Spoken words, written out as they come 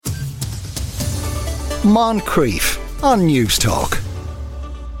Moncrief on News Talk.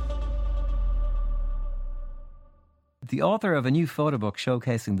 The author of a new photo book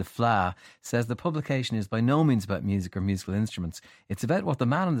showcasing the Fleadh says the publication is by no means about music or musical instruments. It's about what the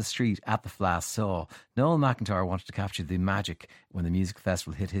man on the street at the Fleadh saw. Noel McIntyre wanted to capture the magic when the music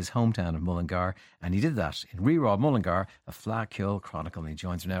festival hit his hometown of Mullingar, and he did that in RíRá Mullingar, a Fleadh Cheoil Chronicle. And he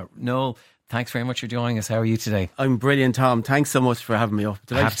joins me now. Noel, thanks very much for joining us. How are you today? I'm brilliant, Tom. Thanks so much for having me up.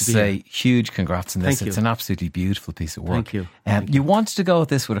 I have to say, huge congrats on this. Thank you. It's an absolutely beautiful piece of work. Thank you. You wanted to go with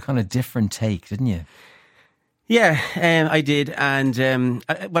this with a kind of different take, didn't you? Yeah, I did. And,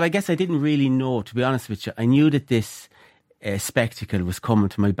 I guess I didn't really know, to be honest with you. I knew that this spectacle was coming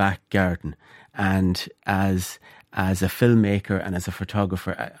to my back garden. And as a filmmaker and as a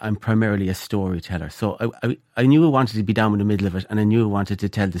photographer, I'm primarily a storyteller. So I knew I wanted to be down in the middle of it, and I knew I wanted to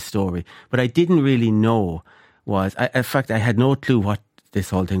tell the story. But I didn't really know in fact, I had no clue what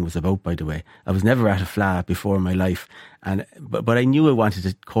this whole thing was about, by the way. I was never at a Fleadh before in my life. But I knew I wanted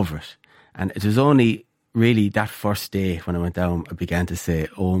to cover it. And it was only really that first day when I went down, I began to say,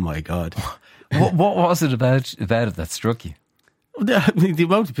 oh my God. What was it about it that struck you? The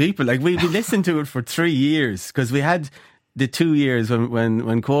amount of people, like we listened to it for 3 years, because we had the 2 years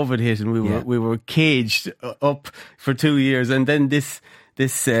when COVID hit, and we were caged up for 2 years, and then this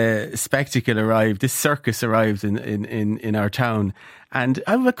spectacle arrived, this circus arrived in our town, and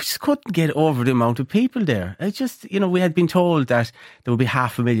I just couldn't get over the amount of people there. I just, we had been told that there would be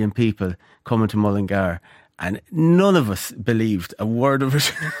 500,000 people coming to Mullingar, and none of us believed a word of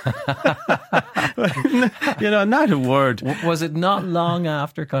it. Not a word. Was it not long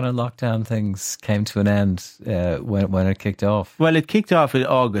after kind of lockdown things came to an end when it kicked off? Well, it kicked off in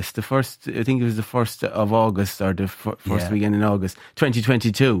August. I think it was the 1st of August, or the first weekend in August,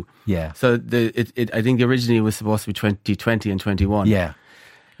 2022. Yeah. So I think originally it was supposed to be 2020 and 21. Yeah.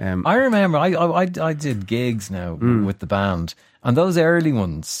 I remember I did gigs now with the band, and those early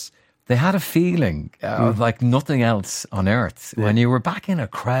ones, they had a feeling of like nothing else on earth. Yeah. When you were back in a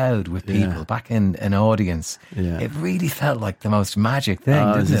crowd with people, back in an audience, it really felt like the most magic thing,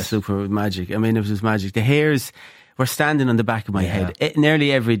 didn't it? It was super magic. I mean, it was magic. The hairs were standing on the back of my head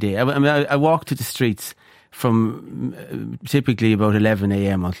nearly every day. I walked to the streets from typically about 11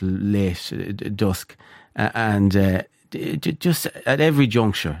 a.m. until late dusk, and just at every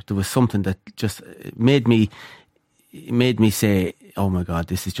juncture there was something that just made me say, oh my God,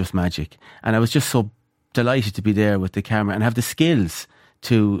 this is just magic. And I was just so delighted to be there with the camera and have the skills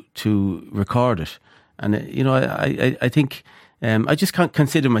to record it. And I think I just can't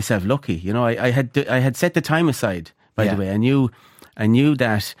consider myself lucky. I had set the time aside, by the way. I knew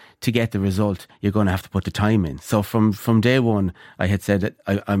that to get the result, you're going to have to put the time in. So from day one, I had said that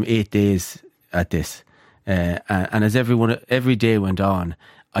I'm 8 days at this, and as every day went on,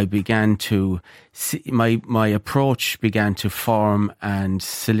 I began to see my approach began to form and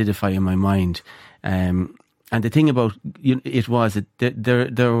solidify in my mind. And the thing about it was that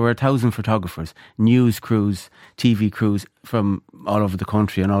there were 1,000 photographers, news crews, TV crews from all over the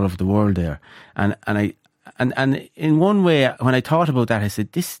country and all over the world there. And in one way, when I thought about that, I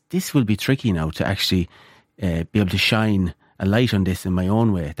said, this will be tricky now to actually be able to shine a light on this in my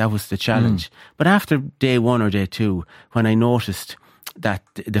own way. That was the challenge. But after day one or day two, when I noticed that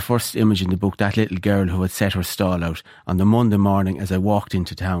the first image in the book, that little girl who had set her stall out on the Monday morning as I walked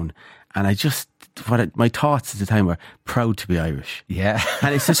into town, and my thoughts at the time were proud to be Irish. Yeah.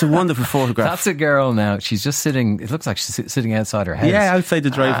 And it's such a wonderful photograph. That's a girl now. She's just sitting, it looks like she's sitting outside her house. Yeah, outside the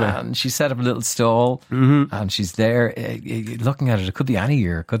driveway. And she set up a little stall, and she's there looking at it. It could be any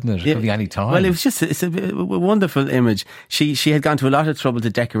year, couldn't it? It could be any time. Well, it's a wonderful image. She had gone to a lot of trouble to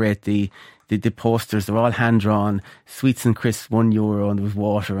decorate the posters. They were all hand-drawn, sweets and crisps, €1, and there was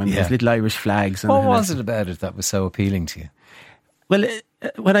water, and there was little Irish flags. What was it about it that was so appealing to you? Well,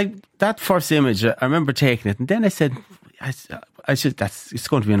 that first image, I remember taking it, and then I said, it's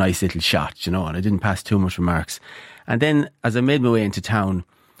going to be a nice little shot, and I didn't pass too much remarks. And then as I made my way into town,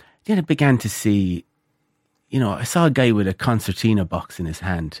 then I began to see, I saw a guy with a concertina box in his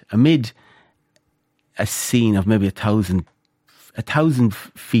hand amid a scene of maybe 1,000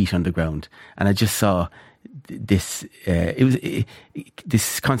 feet underground, and I just saw this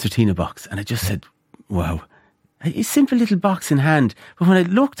this concertina box, and I just said, wow, a simple little box in hand. But when I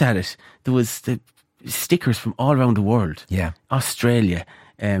looked at it, there was the stickers from all around the world. Yeah. Australia,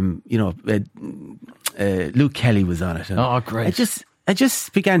 Luke Kelly was on it. Oh, great. I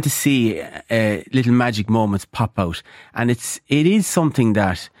just began to see little magic moments pop out, and it is something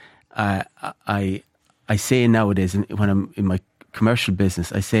that I say nowadays when I'm in my commercial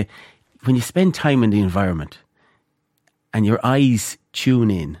business. I say, when you spend time in the environment and your eyes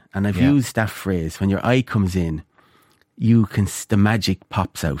tune in, and I've used that phrase, when your eye comes in, the magic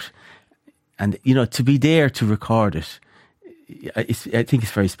pops out. And, you know, to be there to record it, I think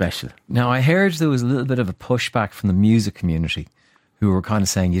it's very special. Now, I heard there was a little bit of a pushback from the music community, who were kind of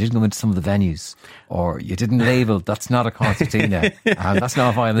saying you didn't go into some of the venues, or you didn't label, that's not a concertina, and that's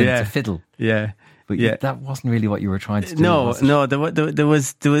not a violin, it's a fiddle. Yeah. But that wasn't really what you were trying to do. No. There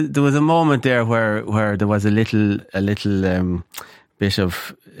was a moment there where there was a little bit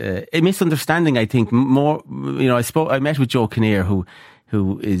of a misunderstanding. I think more. You know, I met with Joe Kinnear, who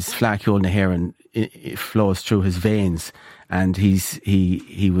is Fleadh Cheoil Chronicle, and it flows through his veins, and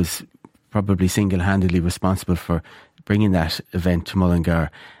he was probably single-handedly responsible for bringing that event to Mullingar.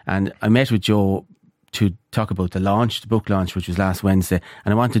 And I met with Joe to talk about the book launch, which was last Wednesday.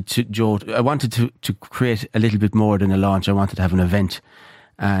 And I wanted to create a little bit more than a launch. I wanted to have an event.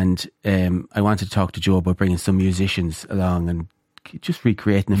 And I wanted to talk to Joe about bringing some musicians along and just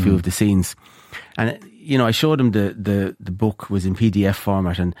recreating a few of the scenes. And, you know, I showed him the book was in PDF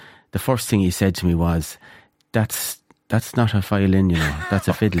format. And the first thing he said to me was, that's not a violin, you know, that's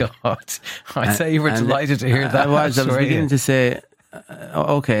a fiddle. God, I'd say you were delighted to hear that. I was beginning to say,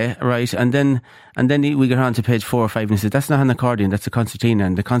 okay, right. And then we got on to page 4 or 5 and he said, that's not an accordion, that's a concertina,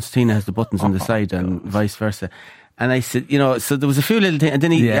 and the concertina has the buttons on the side and vice versa. And I said, you know, so there was a few little things. And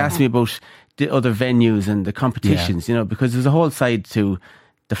then he asked me about the other venues and the competitions, you know, because there's a whole side to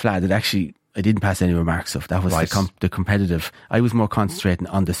the Fleadh that actually I didn't pass any remarks of. That was the competitive. I was more concentrating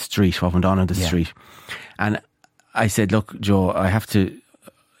on the street, what went on the street. And I said, look, Joe, I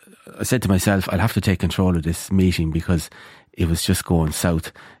said to myself, I'll have to take control of this meeting because it was just going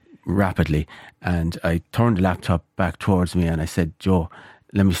south rapidly. And I turned the laptop back towards me and I said, Joe,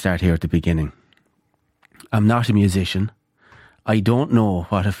 let me start here at the beginning. I'm not a musician. I don't know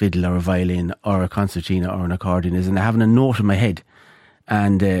what a fiddle or a violin or a concertina or an accordion is, and I haven't a note in my head.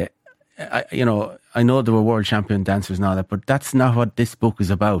 And, I know there were world champion dancers and all that, but that's not what this book is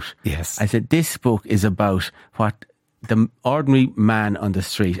about. Yes. I said, this book is about what the ordinary man on the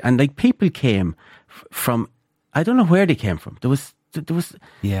street, and like people came from, I don't know where they came from. There was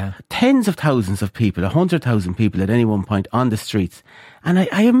tens of thousands of people, 100,000 people at any one point on the streets. And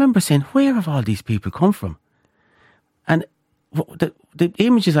I remember saying, where have all these people come from? And the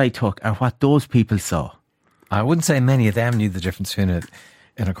images I took are what those people saw. I wouldn't say many of them knew the difference between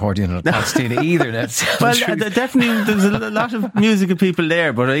an accordion and a concertina either. Well, definitely there's a lot of musical people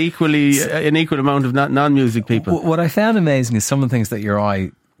there, but an equal amount of non-music people. What I found amazing is some of the things that your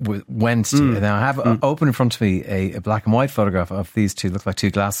eye went to. Now I have open in front of me a black and white photograph of these two, look like two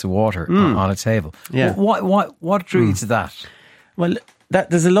glasses of water on a table. Yeah. What drew you to that? Well,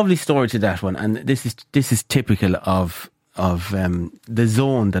 there's a lovely story to that one, and this is typical of the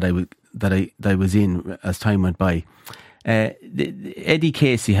zone that I was in as time went by. Eddie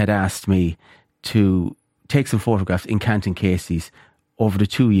Casey had asked me to take some photographs in Canton Casey's over the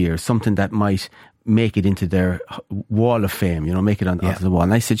 2 years, something that might make it into their wall of fame, you know, make it onto the wall.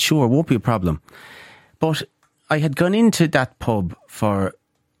 And I said, sure, won't be a problem. But I had gone into that pub for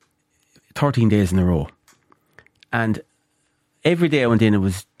 13 days in a row. And every day I went in, it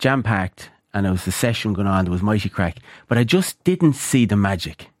was jam-packed and there was a session going on, there was mighty crack. But I just didn't see the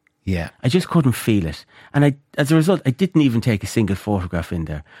magic. Yeah. I just couldn't feel it. And as a result, I didn't even take a single photograph in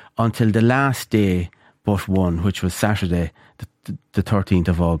there until the last day but one, which was Saturday, the 13th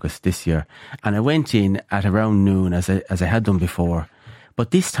of August this year. And I went in at around noon as I had done before. But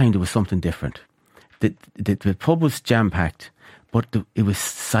this time there was something different. The pub was jam-packed, but it was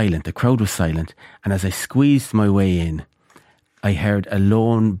silent. The crowd was silent. And as I squeezed my way in, I heard a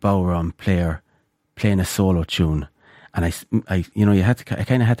lone bowrum player playing a solo tune. And I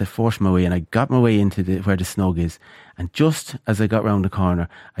kind of had to force my way, and I got my way into where the snug is. And just as I got round the corner,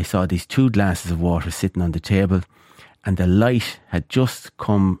 I saw these 2 glasses of water sitting on the table, and the light had just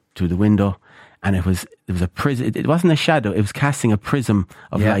come to the window, and it was a prism. It wasn't a shadow; it was casting a prism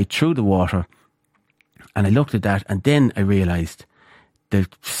of light through the water. And I looked at that, and then I realised the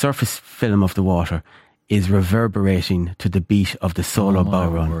surface film of the water is reverberating to the beat of the solo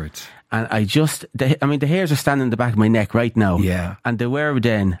bowrun. And the hairs are standing in the back of my neck right now. Yeah. And they were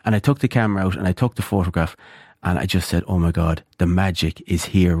then. And I took the camera out and I took the photograph. And I just said, oh my God, the magic is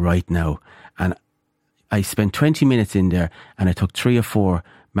here right now. And I spent 20 minutes in there and I took 3 or 4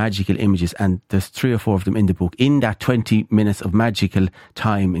 magical images. And there's 3 or 4 of them in the book, in that 20 minutes of magical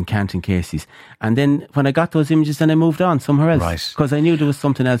time in Canton Casey's. And then when I got those images, then I moved on somewhere else. Right. Because I knew there was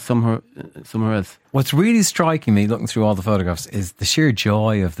something else somewhere else. What's really striking me looking through all the photographs is the sheer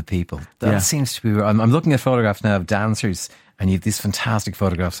joy of the people. That seems to be, I'm looking at photographs now of dancers, and you have these fantastic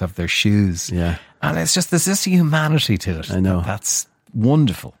photographs of their shoes. Yeah. And it's just, there's this humanity to it. I know. That's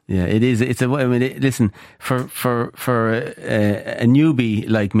wonderful. Yeah, it is. Listen, for a newbie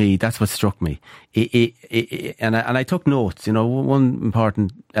like me, that's what struck me. And I took notes. You know, one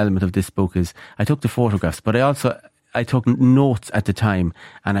important element of this book is I took the photographs, but I took notes at the time,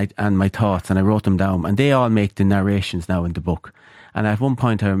 and my thoughts, and I wrote them down, and they all make the narrations now in the book. And at one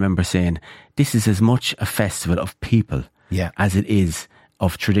point I remember saying, this is as much a festival of people as it is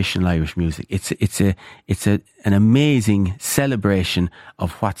of traditional Irish music. It's an amazing celebration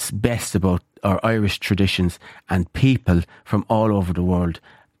of what's best about our Irish traditions, and people from all over the world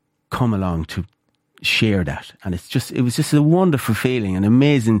come along to share that. And it was just a wonderful feeling, an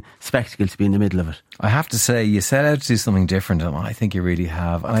amazing spectacle to be in the middle of it. I have to say, you set out to do something different, and I think you really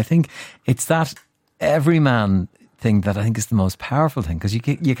have. And I think it's that everyman thing that I think is the most powerful thing, because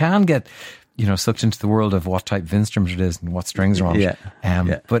you can get, you know, sucked into the world of what type of instrument it is and what strings are on it.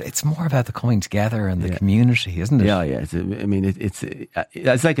 But it's more about the coming together and the community, isn't it? Yeah.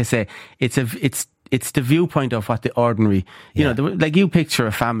 It's like I say, it's the viewpoint of what the ordinary, you know, like you picture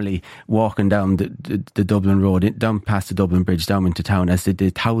a family walking down the Dublin Road, down past the Dublin Bridge, down into town, as they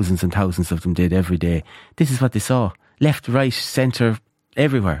did, thousands and thousands of them did every day. This is what they saw. Left, right, centre,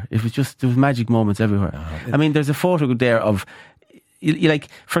 everywhere. There was magic moments everywhere. I mean, there's a photo there of, like,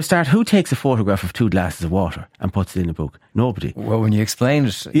 for a start, who takes a photograph of 2 glasses of water and puts it in a book? Nobody. Well, when you explain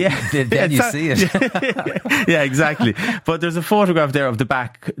it, then you see it. Yeah, exactly. But there's a photograph there of the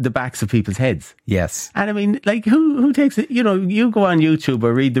backs of people's heads. Yes. And I mean, like, who takes it? You know, you go on YouTube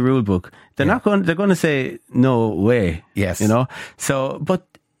or read the rule book. They're going to say, no way. Yes. You know? So, but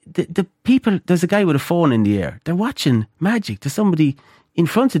the people, there's a guy with a phone in the air. They're watching magic. There's somebody in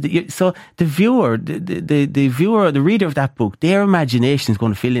front of so the viewer, the viewer, the reader of that book, their imagination is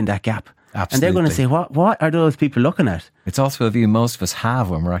going to fill in that gap. Absolutely. And they're going to say, what are those people looking at? It's also a view most of us have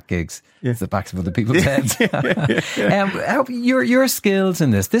when we're at gigs. It's the backs of other people's heads. Your skills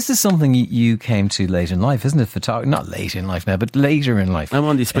in this is something you came to late in life, isn't it? Not late in life now, but later in life. I'm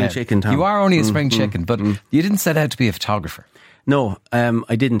only a spring chicken, Tom. You are only a spring chicken, but you didn't set out to be a photographer. No,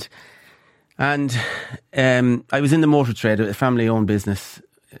 I didn't. And I was in the motor trade, a family-owned business.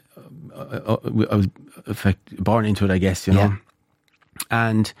 I was born into it, I guess, you know. Yeah.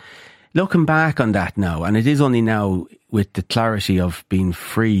 And looking back on that now, and it is only now with the clarity of being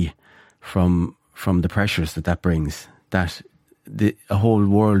free from the pressures that brings, that a whole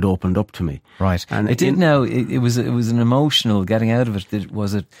world opened up to me. Right. And it did now, it was an emotional getting out of it.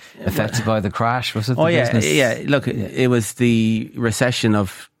 Was it affected by the crash? Was it the business? Yeah. Look, it was the recession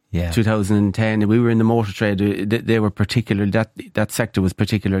of 2010. We were in the motor trade. They were particularly, that sector was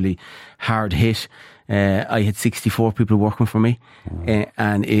particularly hard hit. I had 64 people working for me,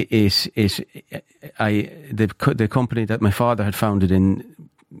 and the company that my father had founded in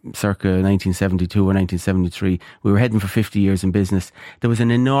circa 1972 or 1973, we were heading for 50 years in business. There was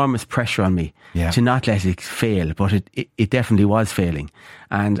an enormous pressure on me to not let it fail, but it definitely was failing.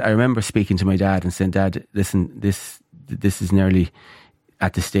 And I remember speaking to my dad and saying, Dad, listen, this is nearly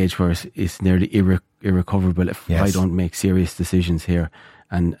at the stage where it's nearly irrecoverable if I don't make serious decisions here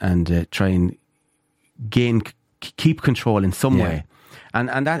and try and keep control in some way.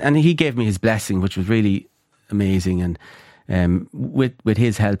 And he gave me his blessing, which was really amazing. And with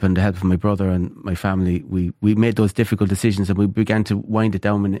his help and the help of my brother and my family, we made those difficult decisions, and we began to wind it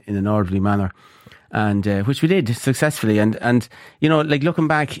down in an orderly manner, and which we did successfully. And you know, like, looking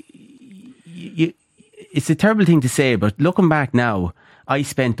back, it's a terrible thing to say, but looking back now, I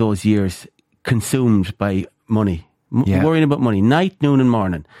spent those years consumed by money, worrying about money, night, noon and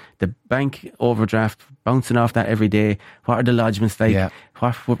morning. The bank overdraft, bouncing off that every day. What are the lodgements like? Yeah.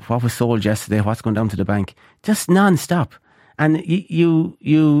 What was sold yesterday? What's going down to the bank? Just non-stop. And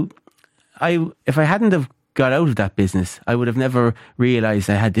if I hadn't have got out of that business, I would have never realised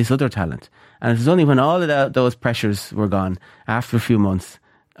I had this other talent. And it was only when all of those pressures were gone, after a few months,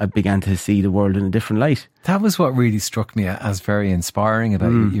 I began to see the world in a different light. That was what really struck me as very inspiring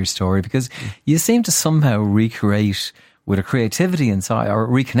about your story, because you seem to somehow recreate with a creativity inside, or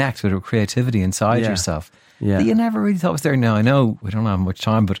reconnect with a creativity inside yourself that you never really thought was there. Now, I know we don't have much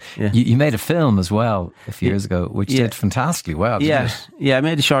time, but you made a film as well a few years ago, which did fantastically well, didn't it? Yeah, I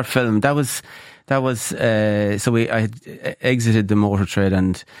made a short film. That was I had exited the motor trade,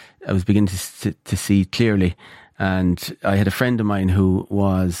 and I was beginning to see clearly. And I had a friend of mine who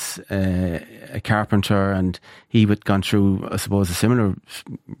was a carpenter, and he had gone through, I suppose, a similar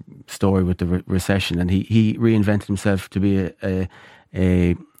story with the recession. And he reinvented himself to be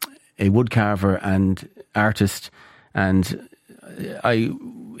a wood carver and artist. And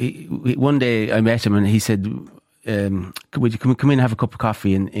one day I met him, and he said, would you come in and have a cup of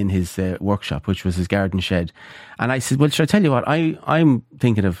coffee in his workshop, which was his garden shed? And I said, well, should I tell you what? I'm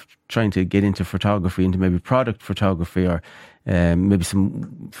thinking of trying to get into photography, into maybe product photography, or maybe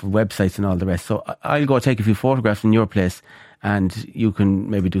some for websites and all the rest. So I'll go take a few photographs in your place, and you can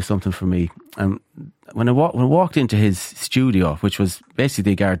maybe do something for me. And when I walked into his studio, which was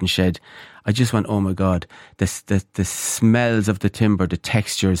basically a garden shed, I just went, oh my God, the smells of the timber, the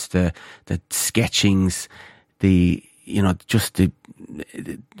textures, the sketchings, just the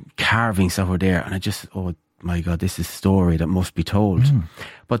carvings that were there. And I just, oh my God, this is a story that must be told.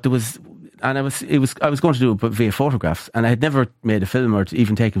 But there was, and I was going to do it via photographs, and I had never made a film or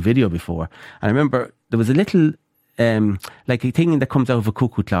even taken video before. And I remember there was a little, like a thing that comes out of a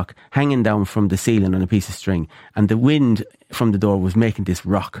cuckoo clock hanging down from the ceiling on a piece of string, and the wind from the door was making this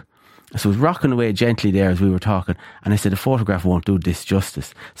rock. So it was rocking away gently there as we were talking, and I said, a photograph won't do this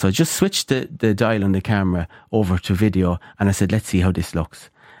justice. So I just switched the dial on the camera over to video, and I said, let's see how this looks.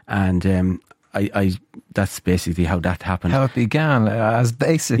 And I that's basically how that happened. How it began, as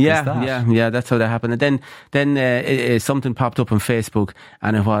basic as that. Yeah, that's how that happened. And then something popped up on Facebook,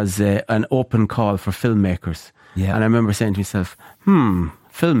 and it was an open call for filmmakers. Yeah. And I remember saying to myself,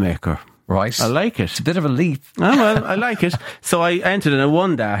 filmmaker. Right. I like it. It's a bit of a leap. Oh, well, I like it. So I entered and I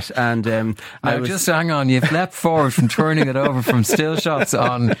won that. And just hang on. You've leapt forward from turning it over from still shots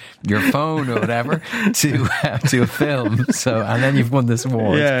on your phone or whatever to a film. So, and then you've won this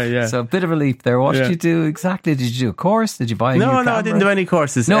award. Yeah. So a bit of a leap there. What did you do exactly? Did you do a course? Did you buy a new camera? No, I didn't do any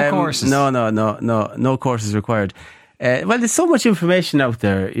courses. No courses? No courses required. Well, there's so much information out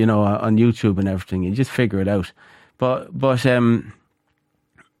there, on YouTube and everything. You just figure it out. But look at,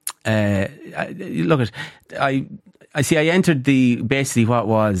 I entered basically what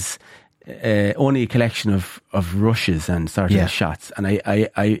was only a collection of rushes and sort of shots, and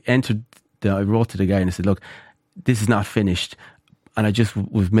I entered. I wrote to the guy and I said, look, this is not finished, and I just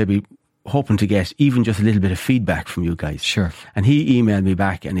was maybe hoping to get even just a little bit of feedback from you guys. Sure. And he emailed me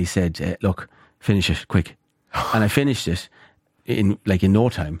back and he said, look, finish it quick. And I finished it in no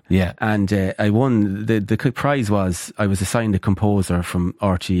time. Yeah. And I won. The prize was I was assigned a composer from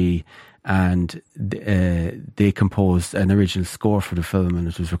RTE, and they composed an original score for the film, and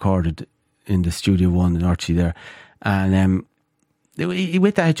it was recorded in the Studio One in RTE there. And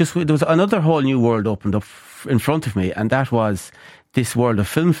with that, there was another whole new world opened up in front of me, and that was this world of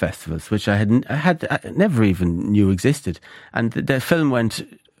film festivals, which I never even knew existed. And the film went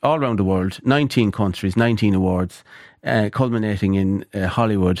all around the world, 19 countries, 19 awards, culminating in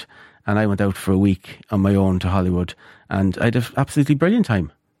Hollywood. And I went out for a week on my own to Hollywood, and I had an absolutely brilliant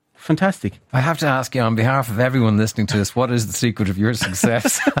time. Fantastic. I have to ask you, on behalf of everyone listening to this, what is the secret of your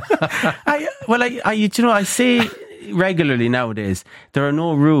success? I say regularly nowadays, there are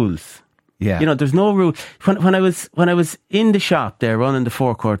no rules. Yeah. There's no rule. When I was in the shop there, running the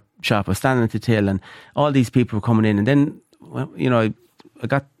forecourt shop, I was standing at the till, and all these people were coming in, and then, I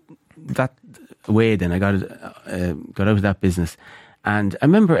got that away. Then I got out of that business, and I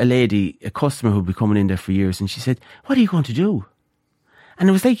remember a customer who'd be coming in there for years, and she said, "What are you going to do?" And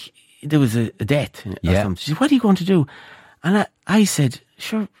it was like there was a debt or something. She said, "What are you going to do?" And I said,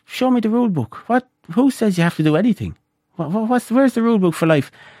 "Sure, show me the rule book. Who says you have to do anything? Where's the rule book for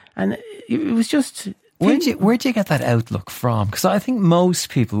life?" And it was just. Where'd you get that outlook from? Because I think most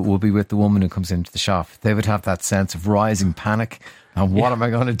people will be with the woman who comes into the shop. They would have that sense of rising panic. And what am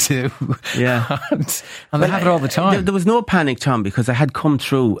I going to do? Yeah. and they have it all the time. There was no panic, Tom, because I had come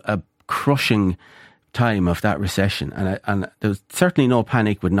through a crushing time of that recession, and there was certainly no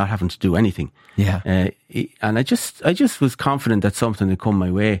panic with not having to do anything. Yeah. And I just was confident that something would come my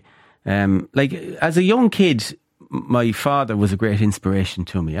way. As a young kid, my father was a great inspiration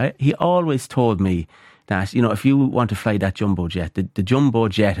to me. He always told me that, if you want to fly that jumbo jet, the jumbo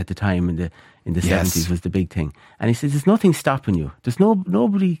jet at the time in the 70s was the big thing. And he says, there's nothing stopping you.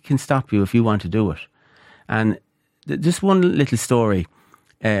 Nobody can stop you if you want to do it. And just one little story.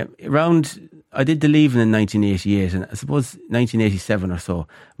 I did the leaving in 1988, and I suppose 1987 or so,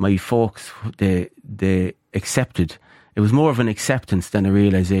 my folks, they accepted. It was more of an acceptance than a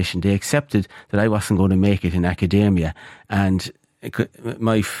realisation. They accepted that I wasn't going to make it in academia. And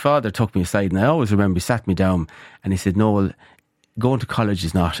my father took me aside, and I always remember he sat me down and he said, "Noel, going to college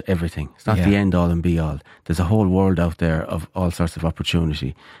is not everything. It's not the end all and be all. There's a whole world out there of all sorts of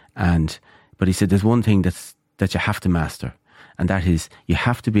opportunity." But he said, there's one thing that you have to master, and that is you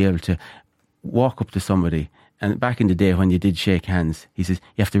have to be able to walk up to somebody. And back in the day when you did shake hands, he says,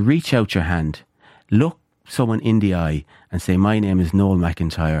 you have to reach out your hand, look someone in the eye and say, "My name is Noel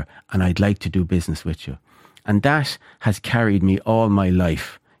McIntyre and I'd like to do business with you." And that has carried me all my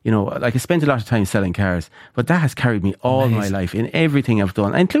life. You know, like I spent a lot of time selling cars, but that has carried me all my life in everything I've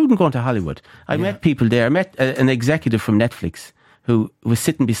done, including going to Hollywood. I met people there. I met an executive from Netflix who was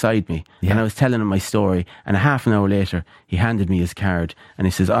sitting beside me, and I was telling him my story, and a half an hour later he handed me his card and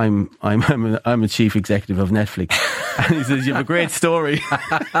he says, I'm a chief executive of Netflix. And he says, you have a great story.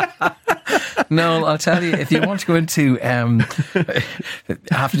 No, I'll tell you, if you want to go into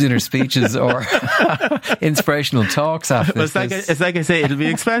after dinner speeches or inspirational talks after this, it's like I say, it'll be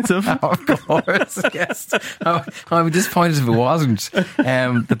expensive. Of course, yes. I would be disappointed if it wasn't.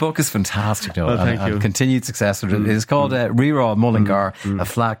 The book is fantastic, Noel, and continued success. It is called RíRá Mullingar, a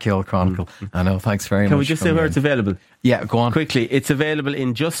Fleadh Cheoil Chronicle. I know, thanks very much. Can we just say where it's available? Yeah, go on. Quickly, it's available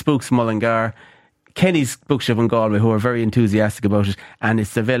in Just Spooks Mullingar, Kenny's Bookshop in Galway, who are very enthusiastic about it, and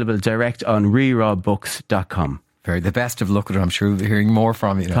it's available direct on RíRáBooks.com. The best of luck with it. I'm sure we'll be hearing more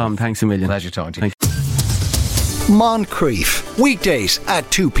from you. Tom, thanks a million. Pleasure talking to you. Moncrief, weekdays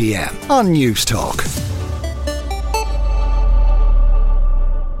at 2 p.m. on News Talk.